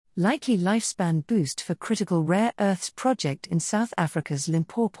Likely lifespan boost for critical rare earths project in South Africa's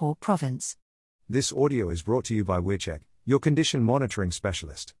Limpopo province. This audio is brought to you by Wearcheck, your condition monitoring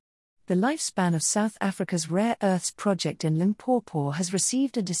specialist. The lifespan of South Africa's rare earths project in Limpopo has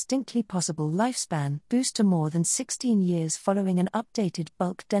received a distinctly possible lifespan boost to more than 16 years following an updated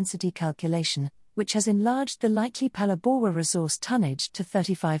bulk density calculation, which has enlarged the likely Phalaborwa resource tonnage to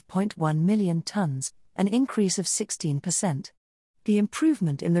 35.1 million tons, an increase of 16%. The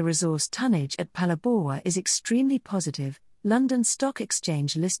improvement in the resource tonnage at Phalaborwa is extremely positive, London Stock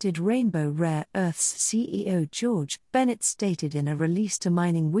Exchange listed Phalaborwa Rare Earths CEO George Bennett stated in a release to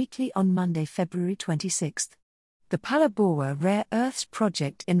Mining Weekly on Monday, February 26. The Phalaborwa Rare Earths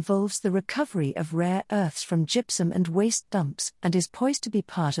Project involves the recovery of rare earths from gypsum and waste dumps and is poised to be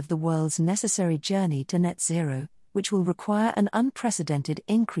part of the world's necessary journey to net zero, which will require an unprecedented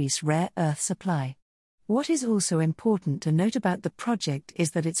increase rare earth supply. What is also important to note about the project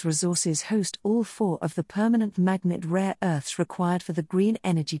is that its resources host all four of the permanent magnet rare earths required for the green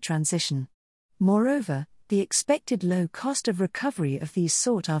energy transition. Moreover, the expected low cost of recovery of these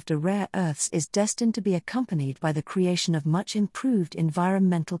sought-after rare earths is destined to be accompanied by the creation of much improved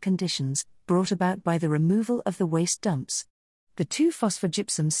environmental conditions, brought about by the removal of the waste dumps. The two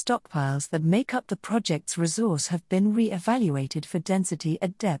phosphogypsum stockpiles that make up the project's resource have been re-evaluated for density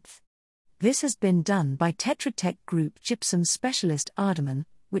at depth. This has been done by Tetra Tec-group gypsum specialist Ardaman,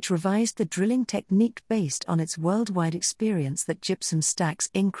 which revised the drilling technique based on its worldwide experience that gypsum stacks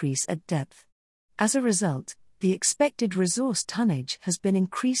increase at depth. As a result, the expected resource tonnage has been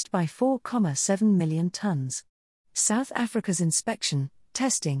increased by 4.7 million tons. South Africa's inspection,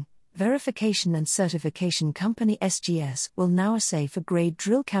 testing, verification and certification company SGS will now assay for grade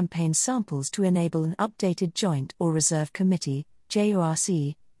drill campaign samples to enable an updated Joint or Reserve Committee,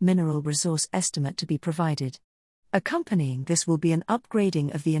 JORC, mineral resource estimate to be provided. Accompanying this will be an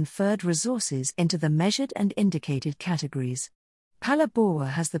upgrading of the inferred resources into the measured and indicated categories. Phalaborwa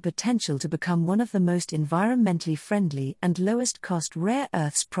has the potential to become one of the most environmentally friendly and lowest-cost rare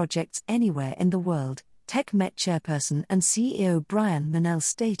earths projects anywhere in the world, TechMet chairperson and CEO Brian Menell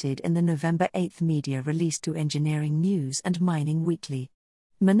stated in the November 8 media release to Engineering News and Mining Weekly.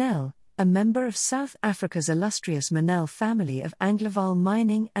 Menell, a member of South Africa's illustrious Menell family of Anglovaal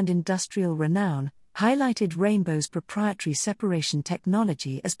mining and industrial renown, highlighted Rainbow's proprietary separation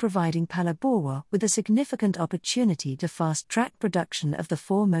technology as providing Phalaborwa with a significant opportunity to fast-track production of the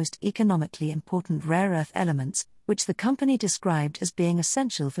four most economically important rare earth elements, which the company described as being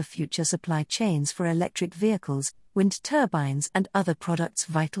essential for future supply chains for electric vehicles, wind turbines and other products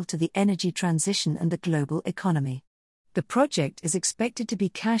vital to the energy transition and the global economy. The project is expected to be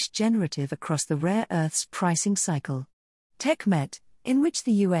cash-generative across the rare earths pricing cycle. TechMet, in which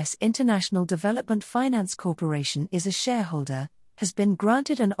the U.S. International Development Finance Corporation is a shareholder, has been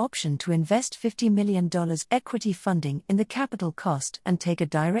granted an option to invest $50 million equity funding in the capital cost and take a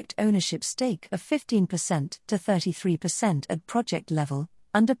direct ownership stake of 15% to 33% at project level,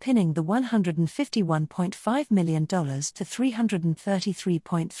 underpinning the $151.5 million to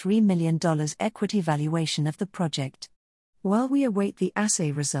 $333.3 million equity valuation of the project. While we await the assay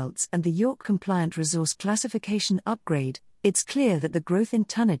results and the JORC-compliant resource classification upgrade, it's clear that the growth in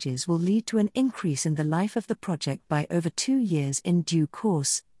tonnages will lead to an increase in the life of the project by over 2 years in due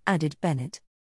course, added Bennett.